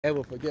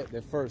Ever forget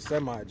their first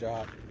semi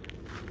job.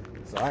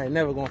 So I ain't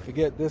never gonna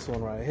forget this one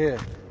right here.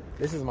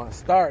 This is my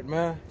start,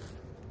 man.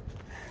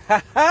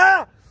 Ha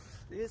ha!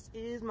 This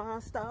is my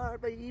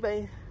start,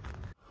 baby.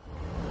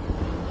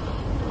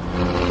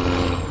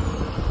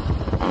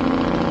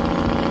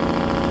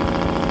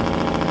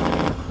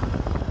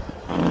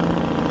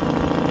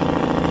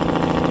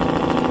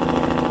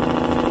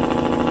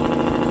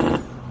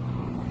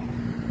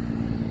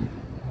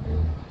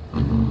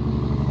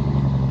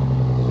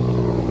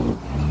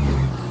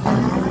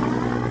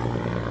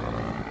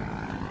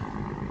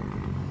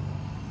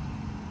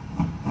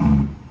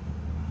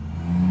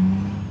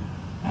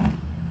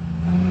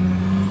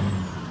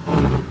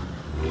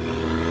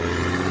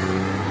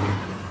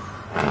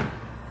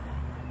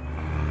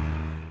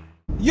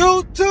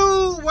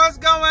 YouTube, what's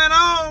going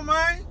on,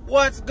 man?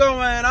 What's going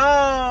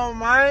on,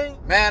 man?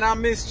 Man, I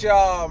missed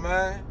y'all,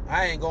 man.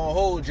 I ain't gonna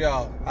hold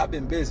y'all. I've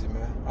been busy,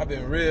 man. I've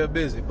been real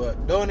busy,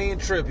 but don't even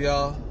trip,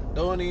 y'all.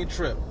 Don't even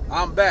trip.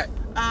 I'm back.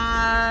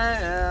 I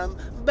am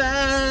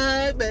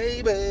back,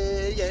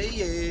 baby. Yeah,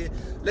 yeah.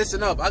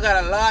 Listen up. I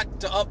got a lot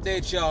to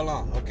update y'all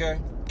on, okay?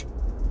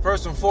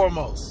 First and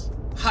foremost,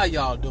 how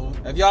y'all doing?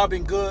 Have y'all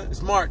been good?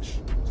 It's March.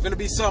 It's finna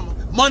be summer.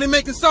 Money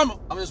making summer.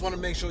 I just want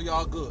to make sure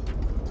y'all good.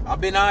 I've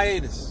been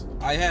hiatus.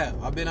 I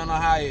have. I've been on a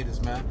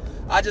hiatus, man.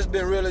 I just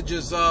been really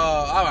just,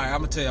 all right, I'm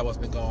going to tell you what's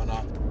been going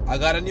on. I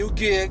got a new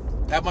gig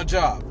at my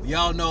job.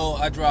 Y'all know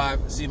I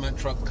drive cement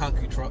truck,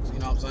 concrete trucks, you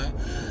know what I'm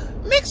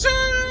saying?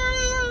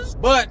 Mixers!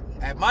 But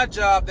at my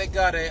job, they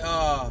got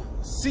a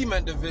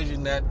cement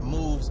division that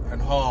moves and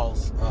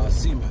hauls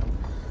cement.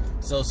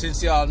 So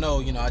since y'all know,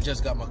 you know, I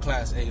just got my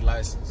Class A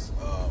license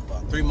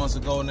about 3 months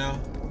ago now.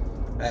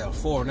 I have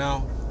 4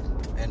 now.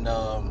 And,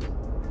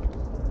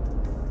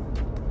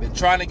 been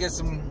trying to get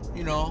some,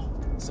 you know,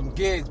 some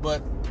gigs,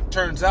 but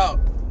turns out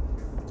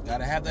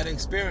gotta have that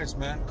experience,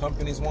 man.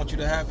 Companies want you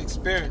to have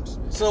experience.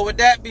 So with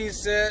that being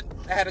said,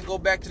 I had to go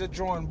back to the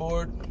drawing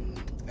board,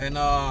 and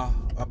I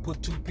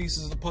put 2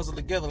 pieces of the puzzle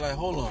together. Like,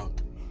 hold on,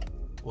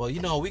 well, you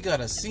know, we got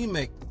a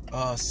cement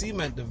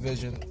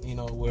division, you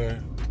know,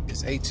 where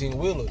it's 18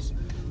 wheelers.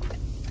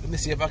 Let me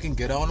see if I can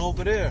get on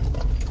over there.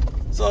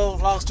 So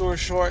long story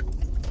short,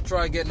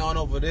 try getting on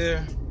over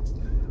there.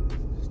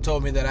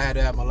 Told me that I had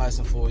to have my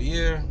license for a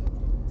year.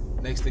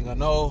 Next thing I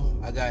know,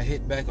 I got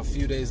hit back a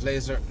few days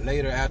later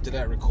after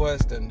that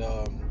request, and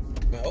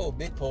man, oh,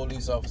 big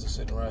police officer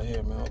sitting right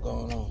here, man. What's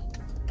going on?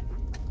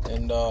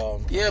 And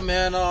yeah,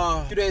 man,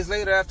 a few days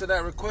later after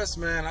that request,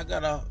 man, I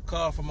got a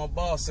call from my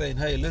boss saying,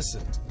 hey,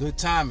 listen, good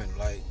timing.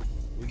 Like,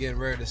 we're getting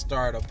ready to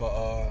start up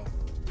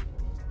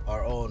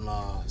our own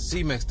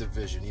CEMEX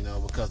division, you know,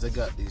 because they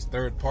got these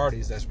third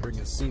parties that's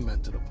bringing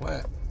cement to the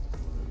plant.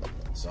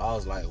 So I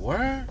was like,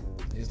 where?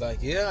 He's like,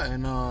 yeah,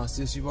 and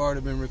since you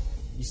already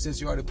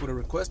put a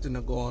request in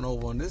to go on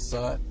over on this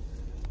side,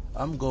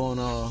 I'm going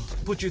to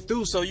put you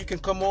through so you can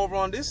come over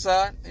on this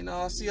side and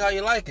see how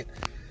you like it.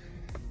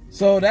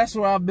 So that's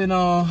where I've been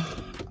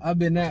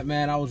at,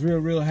 man. I was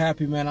real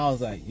happy, man. I was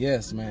like,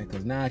 yes, man,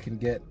 because now I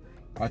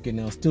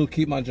can still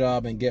keep my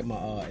job and get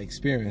my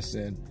experience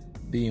and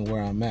being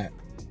where I'm at.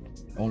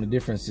 Only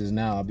difference is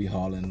now I'll be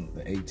hauling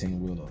the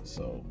 18-wheeler.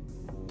 So,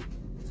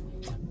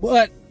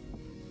 but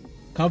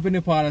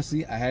company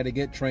policy, I had to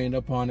get trained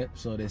up on it,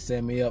 so they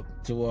sent me up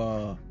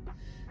to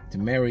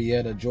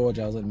Marietta,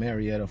 Georgia. I was at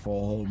Marietta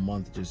for a whole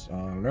month, just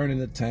learning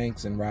the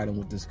tanks and riding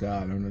with this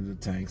guy, learning the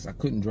tanks. I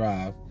couldn't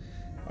drive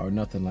or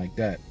nothing like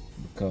that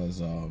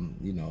because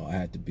you know, I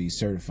had to be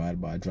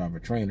certified by a driver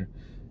trainer.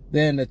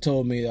 Then they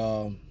told me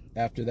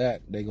after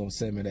that they're gonna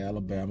send me to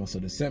Alabama, so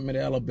they sent me to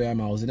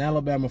Alabama. I was in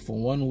Alabama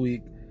for 1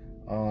 week.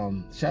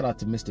 Shout out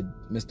to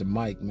Mr.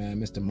 Mike,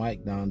 man, Mr.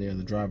 Mike down there,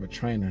 the driver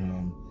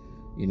trainer.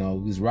 You know,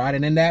 we was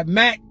riding in that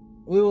Mac.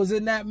 We was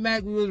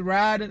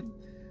riding.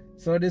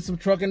 So I did some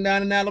trucking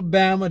down in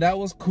Alabama. That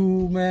was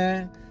cool,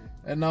 man.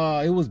 And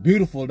it was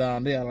beautiful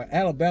down there. Like,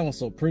 Alabama's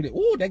so pretty.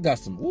 Ooh, they got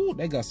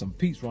some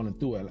peaks running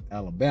through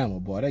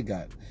Alabama, boy. They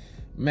got,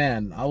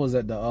 man, I was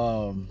at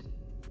the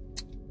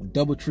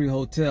Doubletree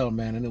Hotel,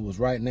 man, and it was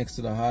right next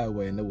to the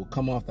highway. And they would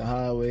come off the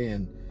highway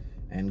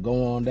and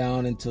go on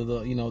down into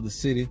the, you know, the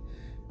city.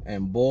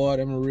 And boy,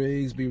 them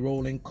rigs be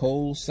rolling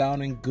cold,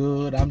 sounding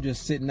good. I'm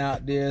just sitting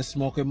out there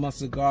smoking my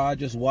cigar,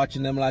 just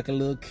watching them like a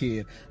little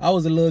kid. I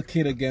was a little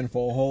kid again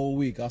for a whole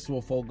week. I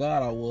swear for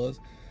God I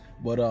was.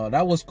 But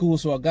that was cool.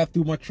 So I got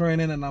through my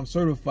training and I'm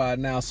certified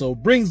now. So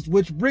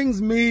which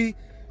brings me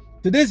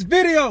to this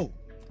video.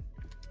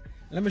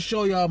 Let me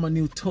show y'all my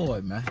new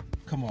toy, man.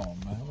 Come on,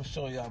 man. I'm gonna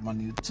show y'all my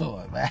new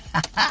toy, man.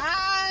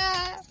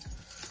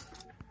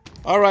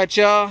 All right,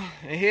 y'all.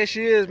 And here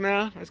she is,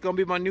 man. It's gonna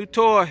be my new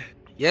toy.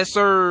 Yes,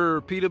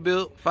 sir.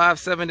 Peterbilt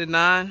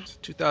 579,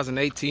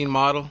 2018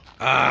 model.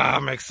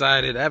 I'm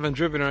excited. I haven't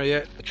driven her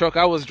yet. The truck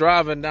I was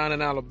driving down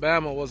in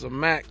Alabama was a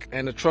Mack,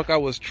 and the truck I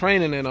was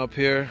training in up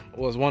here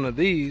was one of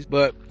these,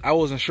 but I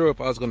wasn't sure if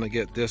I was gonna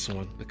get this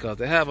one because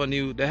they have some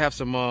new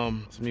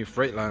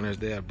Freightliners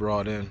they have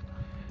brought in.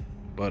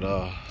 But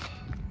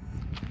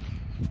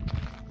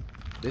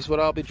this is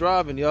what I'll be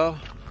driving, y'all.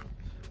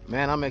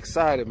 Man, I'm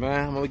excited,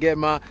 man. I'm gonna get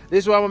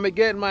this is what I'm gonna be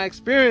getting my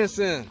experience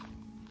in.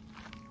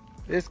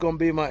 This gonna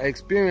be my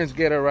experience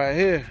getter right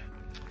here.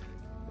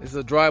 This is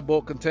a dry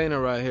bulk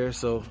container right here,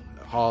 so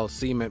haul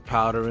cement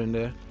powder in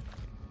there.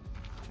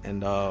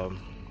 And I'm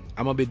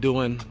gonna be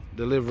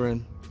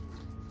delivering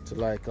to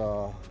like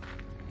all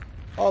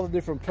the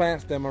different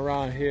plants them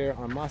around here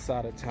on my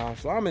side of town.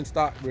 So I'm in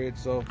Stockbridge,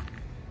 so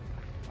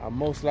I'm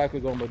most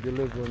likely gonna be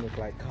delivering to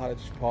like College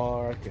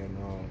Park and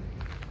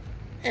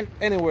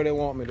anywhere they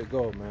want me to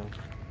go, man.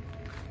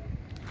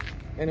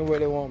 Anywhere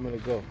they want me to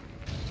go.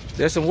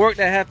 There's some work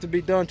that have to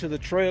be done to the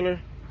trailer.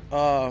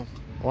 One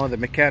of the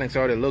mechanics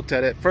already looked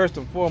at it. First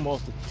and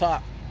foremost, the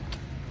top.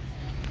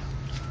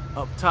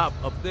 Up top,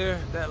 up there,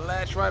 that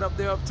latch right up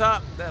there up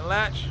top, that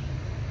latch.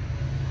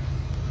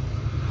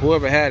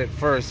 Whoever had it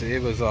first,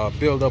 it was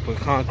built up with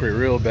concrete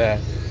real bad.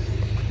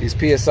 These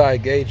PSI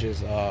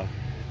gauges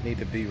need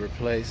to be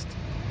replaced.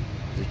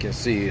 As you can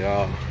see,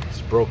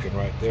 it's broken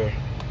right there.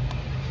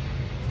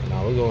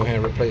 Now we're going ahead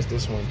and replace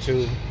this one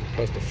too.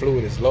 Plus the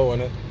fluid is low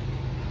in it.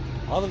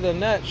 Other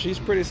than that, she's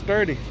pretty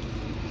sturdy.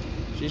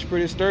 She's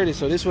pretty sturdy.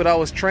 So this is what I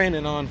was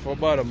training on for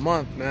about a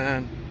month,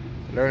 man.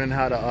 Learning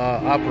how to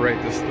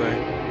operate this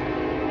thing.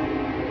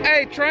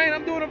 Hey, Train,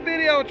 I'm doing a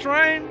video,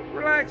 Train.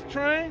 Relax,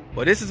 Train.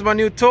 But this is my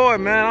new toy,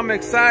 man. I'm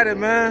excited,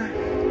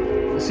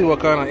 man. Let's see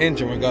what kind of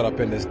engine we got up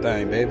in this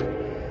thing, baby.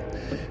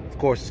 Of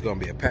course, it's gonna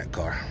be a pack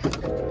car.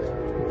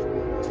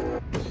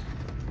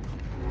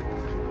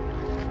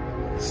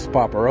 Let's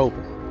pop her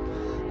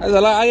open. There's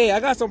a lot. Hey,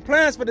 I got some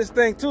plans for this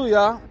thing too,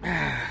 y'all.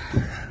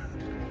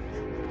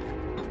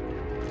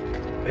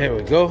 There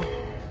we go.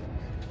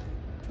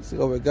 Let's see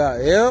what we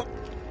got. Yep.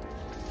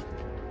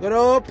 Good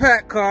old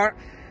pack car.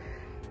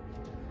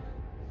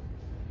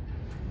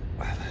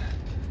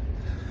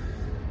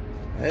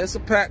 It's a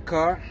pack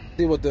car.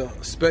 See what the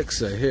specs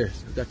say here.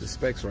 I got the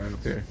specs right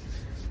up here.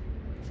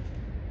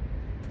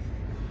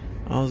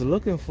 I was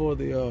looking for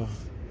the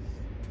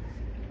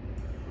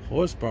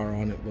horsepower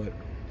on it, but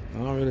I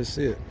don't really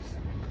see it.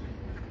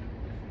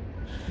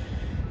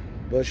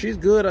 But she's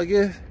good, I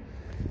guess.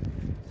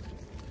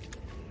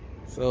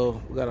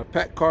 So we got a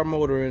pack car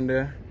motor in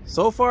there.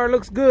 So far it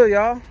looks good,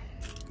 y'all.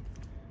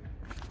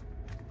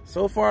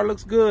 So far it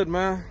looks good,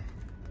 man.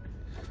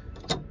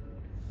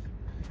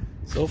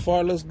 So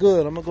far it looks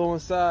good. I'm gonna go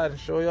inside and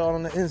show y'all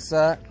on the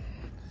inside.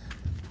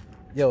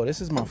 Yo, this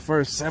is my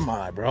first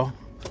semi, bro.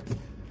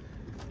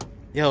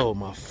 Yo,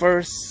 my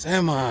first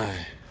semi.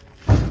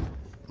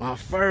 My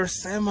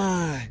first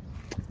semi.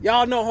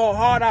 Y'all know how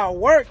hard I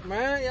work,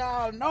 man.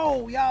 Y'all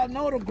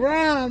know the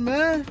grind,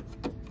 man.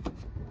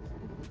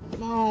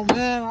 Come on,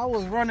 man. I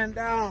was running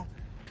down.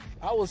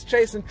 I was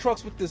chasing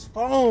trucks with this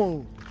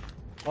phone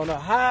on the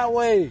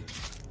highway.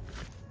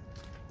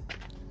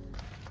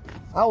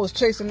 I was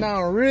chasing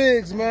down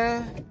rigs,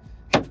 man.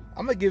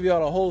 I'm gonna give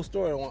y'all the whole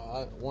story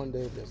one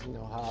day, just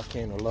how I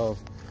came to love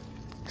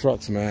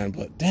trucks, man.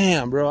 But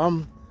damn,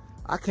 bro,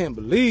 I can't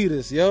believe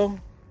this, yo.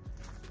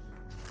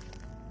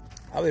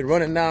 I've been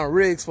running down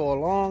rigs for a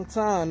long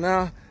time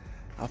now.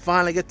 I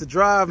finally get to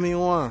drive me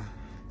one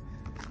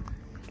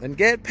and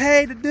get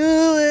paid to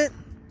do it.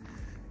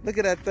 Look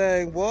at that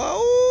thing, boy.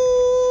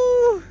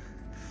 Ooh.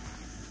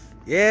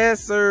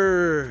 Yes,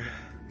 sir.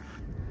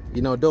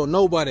 Don't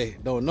nobody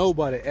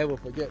ever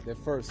forget their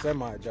first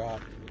semi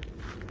job.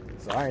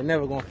 So I ain't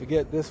never gonna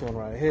forget this one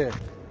right here.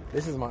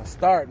 This is my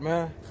start,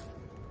 man.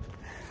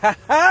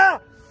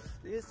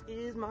 This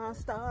is my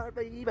start,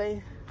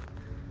 baby.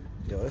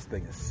 Yo, this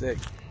thing is sick.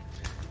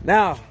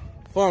 Now,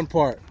 fun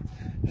part.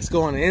 Let's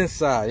go on the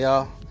inside,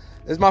 y'all.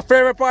 This is my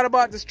favorite part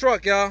about this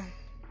truck, y'all.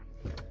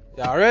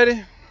 Y'all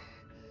ready?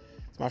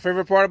 It's my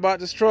favorite part about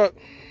this truck.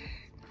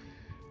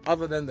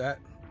 Other than that,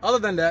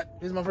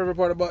 this is my favorite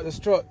part about this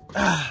truck.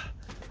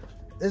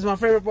 This is my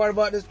favorite part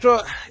about this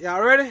truck.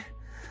 Y'all ready?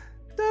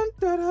 Dun,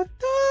 dun, dun,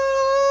 dun.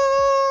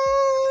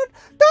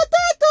 Dun,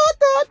 dun, dun,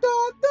 dun,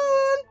 dun,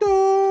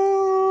 dun.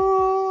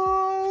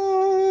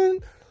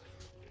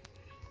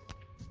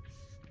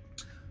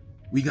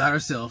 We got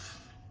ourselves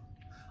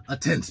a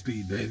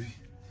 10-speed, baby.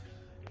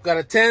 Got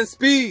a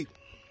 10-speed.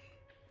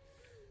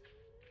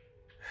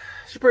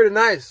 She's pretty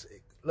nice.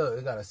 Look,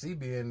 it got a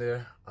CB in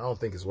there. I don't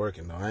think it's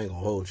working though. I ain't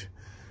gonna hold you.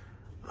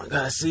 I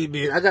got a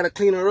CB. I gotta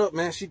clean her up,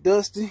 man. She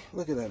dusty.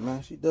 Look at that,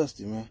 man. She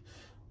dusty, man.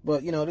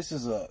 But this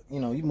is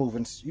you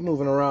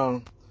moving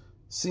around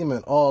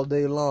cement all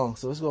day long,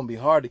 so it's gonna be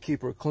hard to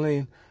keep her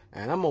clean.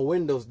 And I'm a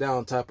windows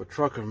down type of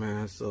trucker,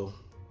 man. So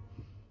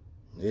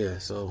yeah,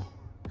 so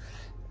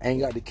I ain't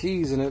got the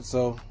keys in it,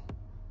 so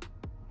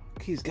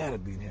keys gotta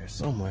be in here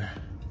somewhere.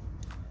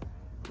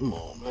 Come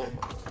on, man.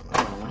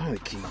 I don't know how the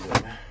keys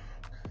are, man.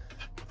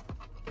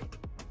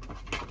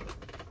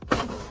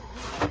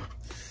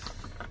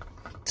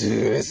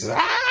 Dude, this is I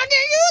can't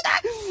use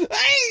that.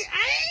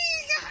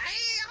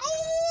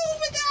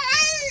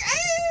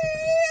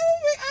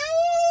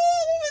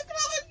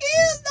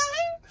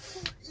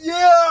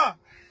 Yeah,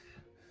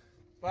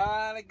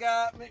 finally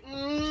got me.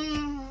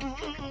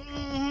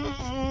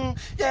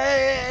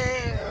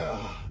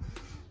 Yeah,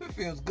 it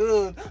feels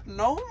good.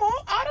 No more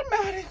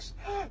automatics.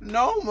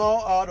 No more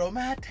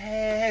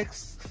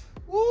automatics.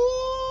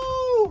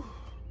 Woo!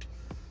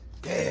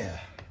 Yeah.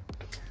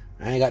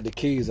 I ain't got the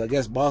keys. I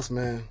guess boss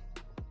man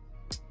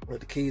with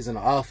the keys in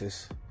the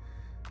office.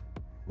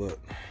 But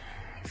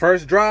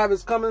first drive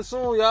is coming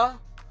soon, y'all.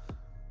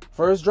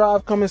 First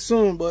drive coming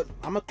soon, but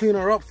I'm gonna clean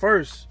her up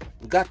first.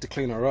 Got to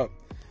clean her up.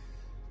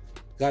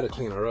 Got to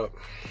clean her up.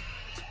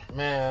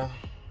 Man.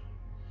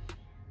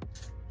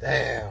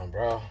 Damn,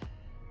 bro.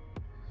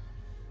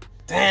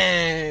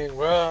 Dang,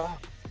 bro.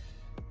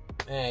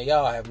 Man,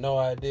 y'all have no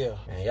idea.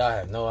 Man, y'all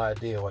have no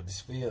idea what this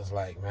feels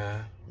like,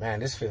 man. Man,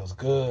 this feels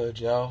good,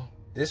 y'all.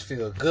 This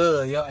feels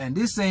good, y'all. And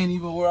this ain't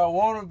even where I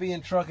want to be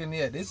in trucking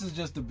yet. This is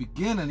just the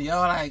beginning,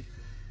 y'all. Like,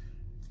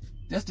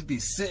 just to be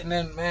sitting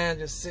in, man,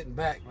 just sitting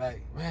back,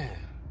 like, man.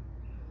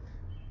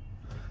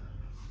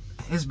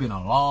 It's been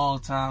a long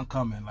time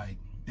coming, like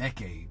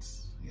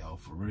decades, yo,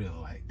 for real,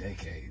 like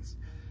decades.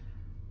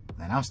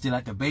 And I'm still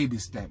at the baby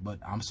step, but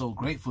I'm so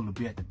grateful to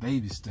be at the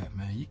baby step,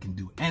 man. You can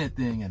do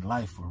anything in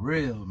life for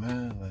real,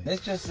 man. Like,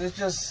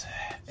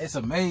 it's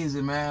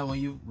amazing, man. When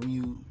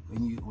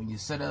you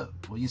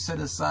set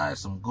aside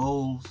some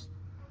goals,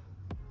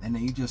 and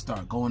then you just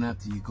start going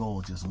after your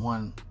goals, just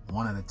one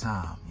at a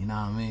time. You know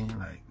what I mean?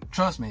 Like,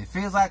 trust me, it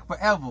feels like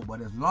forever,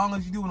 but as long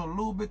as you're doing a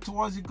little bit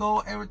towards your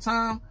goal every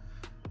time,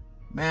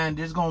 man,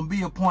 there's gonna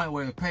be a point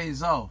where it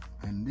pays off.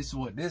 And this is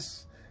what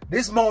this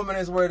moment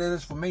is where it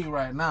is for me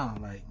right now.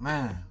 Like,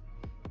 man,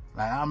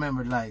 like I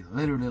remember, like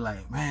literally,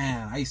 like,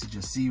 man, I used to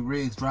just see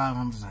rigs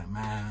driving. I'm just like,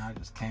 man, I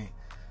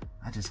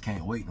just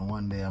can't wait. And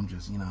one day I'm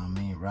just, you know what I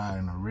mean,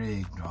 riding a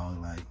rig, dog.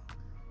 Like,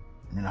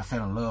 and then I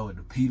fell in love with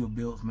the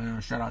Peterbilts,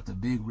 man. Shout out to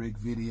Big Rig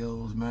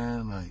videos,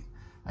 man. Like,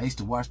 I used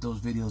to watch those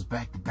videos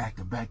back to back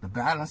to back to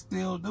back. And I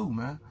still do,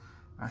 man.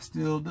 I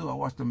still do. I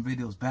watch them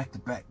videos back to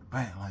back to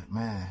back. Like,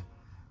 man,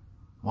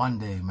 one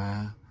day,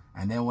 man.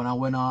 And then when I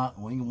went on,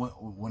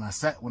 when I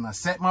set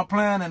my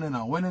plan, and then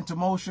I went into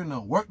motion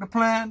and worked the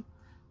plan,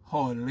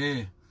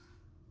 holy,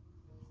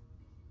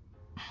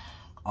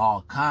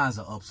 all kinds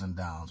of ups and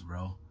downs,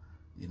 bro.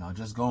 You know,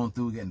 just going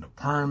through getting the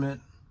permit,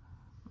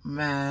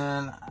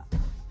 man.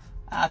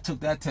 I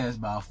took that test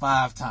about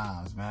 5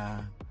 times,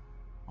 man.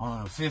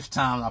 On the 5th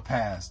time I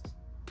passed,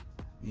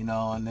 you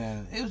know, and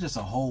then it was just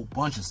a whole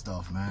bunch of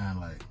stuff, man.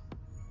 Like,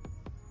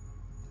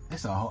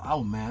 it's a whole, I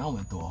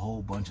went through a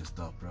whole bunch of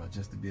stuff, bro,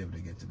 just to be able to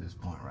get to this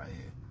point right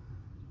here.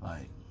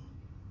 Like,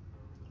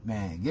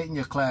 man, getting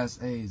your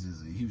Class A's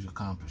is a huge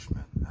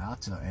accomplishment. I'll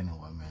tell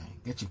anyone, man,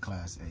 get your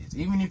Class A's.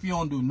 Even if you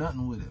don't do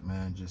nothing with it,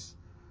 man, just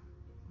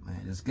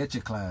get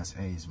your Class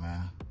A's,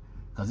 man.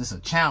 Because it's a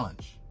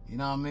challenge, you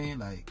know what I mean?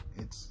 Like,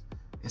 it's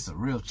a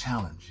real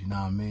challenge, you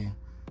know what I mean?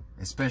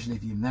 Especially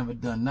if you've never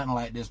done nothing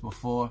like this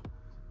before,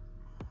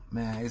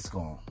 man, it's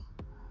gonna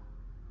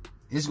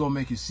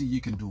make you see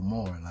you can do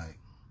more, like,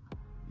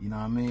 you know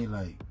what I mean?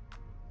 Like,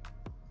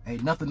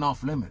 ain't nothing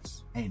off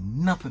limits. Ain't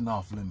nothing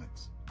off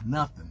limits.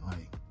 Nothing.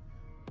 Like,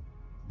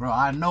 bro,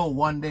 I know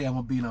one day I'm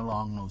gonna be in a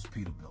long-nosed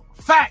Peterbilt.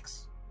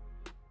 Facts!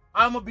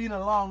 I'm gonna be in a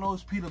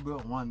long-nosed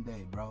Peterbilt one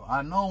day, bro.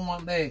 I know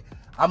one day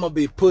I'm gonna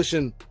be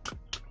pushing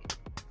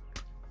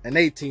an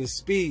 18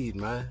 speed,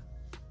 man.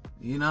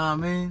 You know what I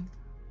mean?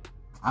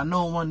 I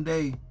know one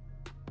day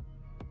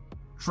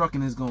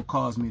trucking is gonna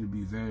cause me to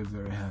be very,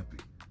 very happy.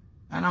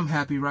 And I'm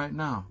happy right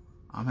now.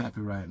 I'm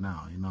happy right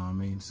now, you know what I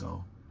mean?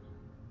 So,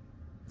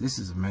 this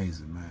is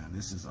amazing, man.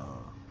 This is,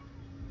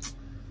 I'm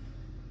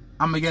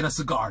gonna get a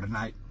cigar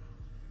tonight.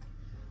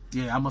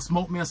 Yeah, I'm gonna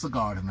smoke me a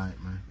cigar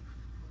tonight, man.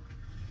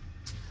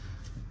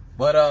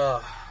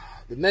 But,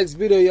 the next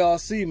video y'all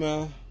see,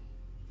 man,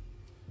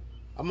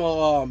 I'm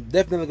gonna,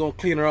 definitely gonna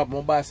clean her up. I'm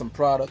gonna buy some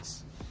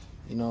products,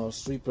 you know,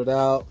 sweep it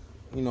out,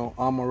 you know,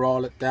 Armor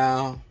roll it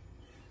down.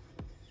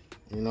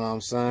 You know what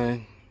I'm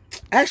saying?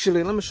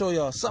 Actually, let me show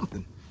y'all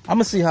something. I'm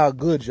gonna see how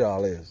good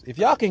y'all is. If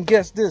y'all can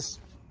guess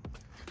this,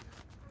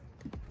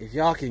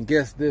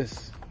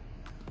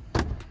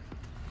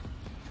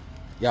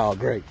 y'all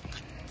great.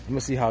 I'm gonna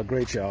see how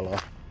great y'all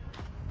are.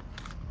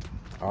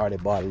 I already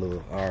bought a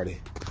little,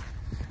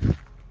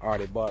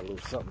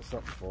 something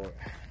for it.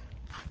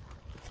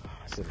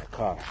 It's in the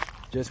car.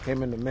 Just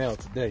came in the mail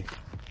today.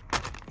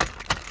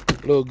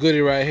 Little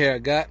goodie right here I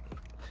got.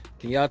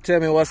 Can y'all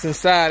tell me what's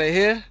inside of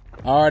here?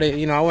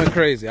 You know, I went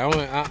crazy.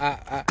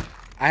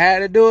 I had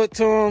to do it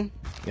to him.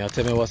 Y'all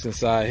tell me what's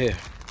inside here.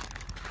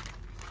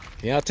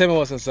 Y'all tell me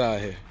what's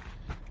inside here.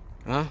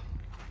 Huh?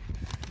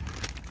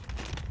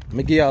 Let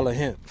me give y'all a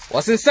hint.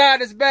 What's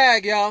inside this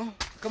bag, y'all?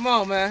 Come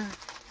on, man.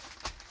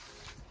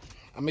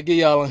 I'm gonna give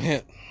y'all a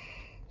hint.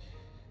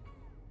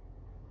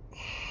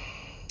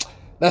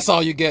 That's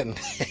all you getting.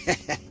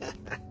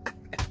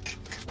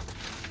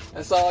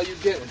 That's all you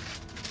getting.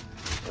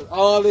 That's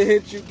all the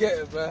hints you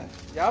getting, man.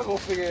 Y'all gonna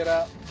figure it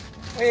out.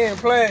 We ain't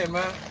playing,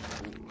 man.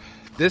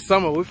 This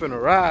summer we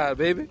finna ride,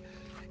 baby.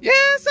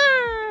 Yes,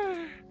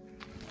 sir.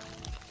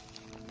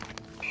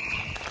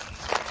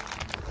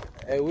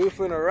 Hey, we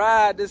finna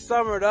ride this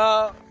summer,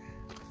 dog.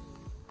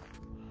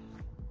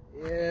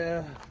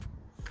 Yeah.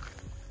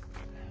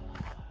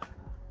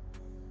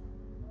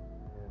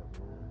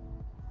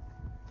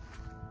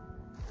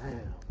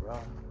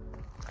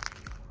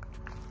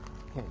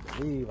 Can't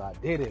believe I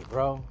did it,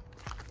 bro.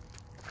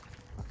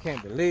 I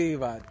can't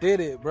believe I did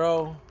it,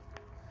 bro.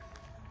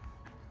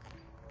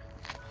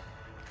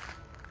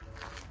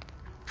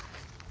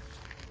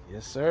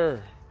 Yes,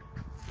 sir.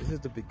 This is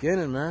the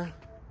beginning, man.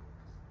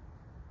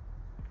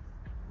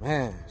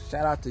 Man,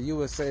 shout out to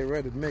USA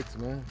Ready Mix,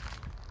 man.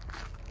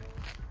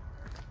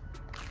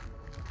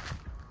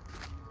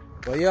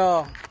 But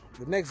y'all,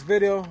 the next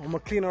video, I'm gonna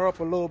clean her up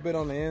a little bit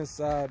on the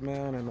inside,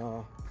 man, and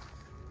I'm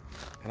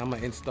gonna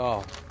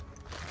install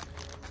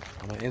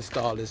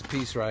this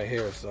piece right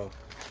here. So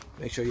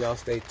make sure y'all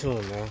stay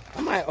tuned, man.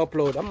 I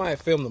might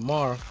film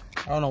tomorrow.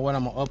 I don't know when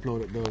I'm gonna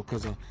upload it though,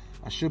 because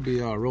I should be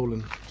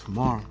rolling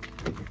tomorrow.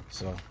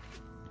 So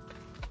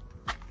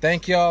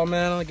thank y'all,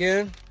 man,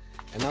 again,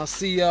 and I'll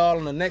see y'all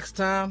on the next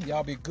time.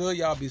 Y'all be good,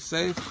 y'all be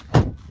safe.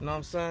 You know what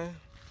I'm saying?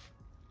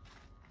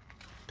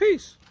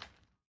 Peace.